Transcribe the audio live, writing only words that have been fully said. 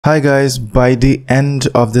Hi guys, by the end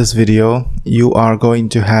of this video, you are going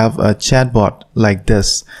to have a chatbot like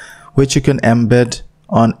this, which you can embed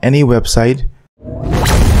on any website.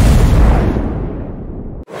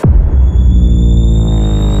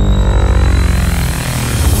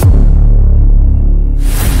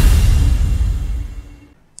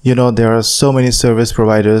 You know, there are so many service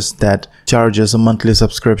providers that charges a monthly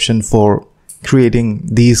subscription for creating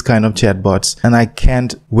these kind of chatbots, and I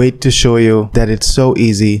can't wait to show you that it's so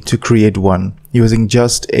easy to create one using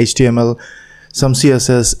just HTML, some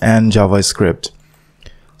CSS and JavaScript.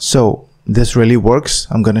 So this really works.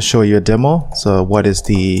 I'm going to show you a demo. So what is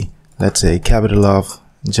the, let's say, capital of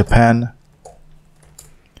Japan,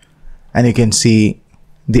 and you can see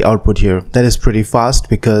the output here. That is pretty fast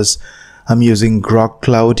because I'm using Groq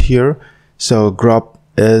Cloud here. So Groq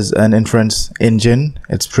is an inference engine.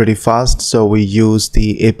 It's pretty fast, so we use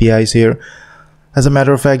the APIs here. As a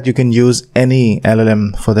matter of fact, you can use any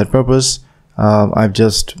LLM for that purpose. I've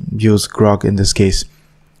just used Groq in this case.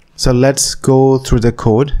 So let's go through the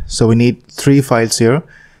code. So we need three files here: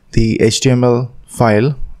 the HTML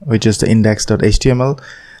file, which is the index.html,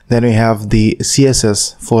 then we have the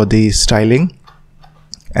CSS for the styling,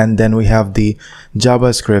 and then we have the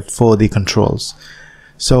JavaScript for the controls.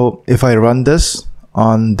 So if I run this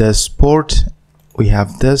on this port, we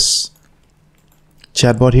have this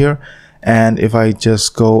chatbot here, and if I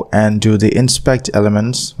just go and do the inspect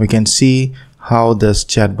elements, we can see how this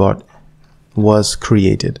chatbot was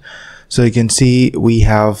created. So you can see we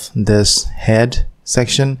have this head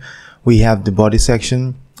section, we have the body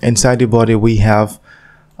section. Inside the body we have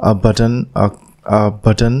a button, with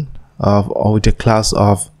a class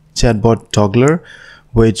of chatbot toggler,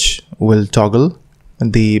 which will toggle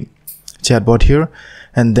the chatbot here,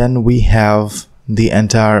 and then we have the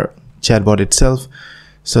entire chatbot itself.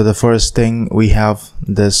 So the first thing, we have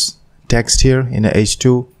this text here in a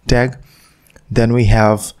h2 tag, then we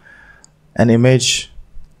have an image,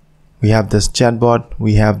 we have this chatbot,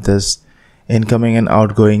 we have this incoming and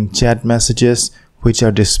outgoing chat messages which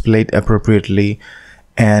are displayed appropriately,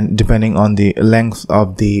 and depending on the length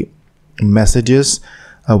of the messages,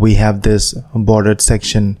 we have this bordered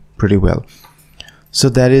section pretty well. So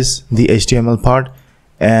that is the HTML part,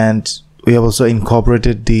 and we have also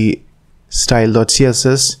incorporated the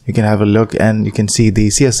style.css. You can have a look and you can see the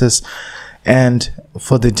CSS. And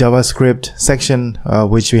for the JavaScript section,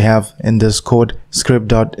 which we have in this code,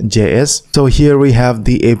 script.js. So here we have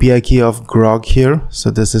the API key of Groq here.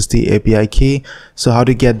 So this is the API key. So how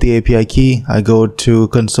to get the API key? I go to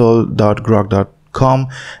console.groq.com,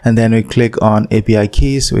 and then we click on API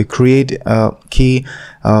keys. We create a key,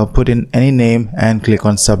 put in any name and click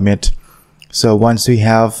on submit. So once we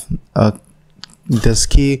have this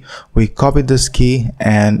key, we copy this key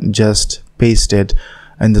and just paste it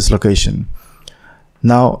in this location.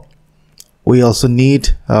 Now we also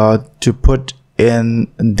need to put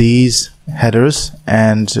in these headers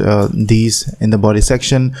and these in the body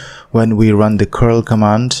section when we run the curl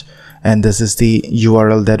command, and this is the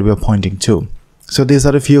URL that we are pointing to. So these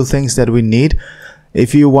are a few things that we need.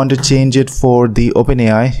 If you want to change it for the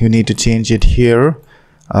OpenAI, you need to change it here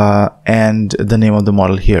and the name of the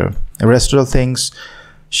model here. The rest of the things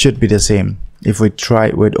should be the same if we try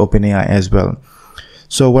with OpenAI as well.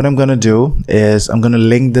 So what I'm going to do is I'm going to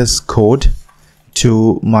link this code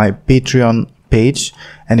to my Patreon page,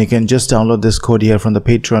 and you can just download this code here from the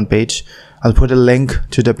Patreon page. I'll put a link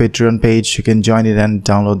to the Patreon page. You can join it and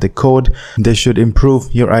download the code. This should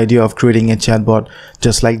improve your idea of creating a chatbot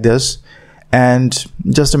just like this. And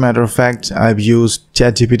just a matter of fact, I've used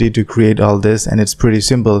ChatGPT to create all this, and it's pretty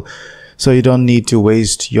simple. So you don't need to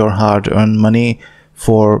waste your hard-earned money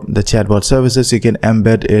for the chatbot services. You can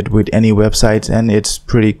embed it with any websites, and it's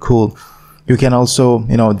pretty cool. You can also,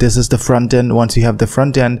 you know, this is the front end. Once you have the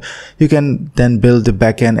front end, you can then build the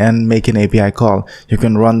back end and make an API call. You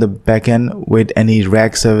can run the back end with any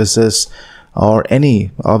RAG services or any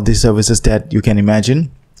of the services that you can imagine.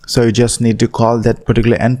 So you just need to call that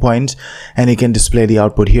particular endpoint, and you can display the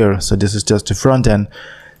output here. So this is just the front end.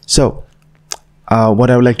 So what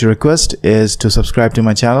I would like to request is to subscribe to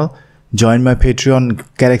my channel, join my Patreon,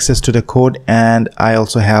 get access to the code, and I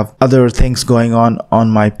also have other things going on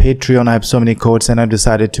my Patreon. I have so many codes, and I've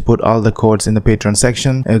decided to put all the codes in the Patreon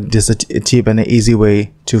section. Just a cheap and an easy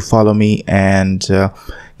way to follow me and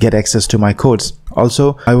get access to my codes.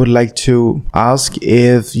 Also, I would like to ask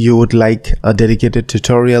if you would like a dedicated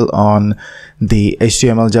tutorial on the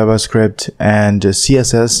HTML, JavaScript and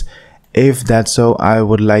CSS. If that's so, I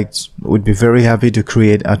would be very happy to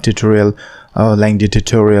create a tutorial, lengthy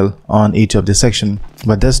tutorial on each of the section.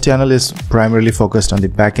 But this channel is primarily focused on the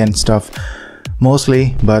backend stuff.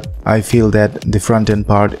 mostly, but I feel that the front end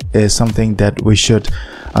part is something that we should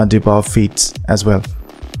dip our feet as well.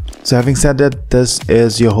 So having said that, this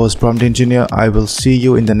is your host Prompt Engineer. I will see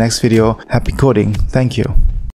you in the next video. Happy coding. Thank you.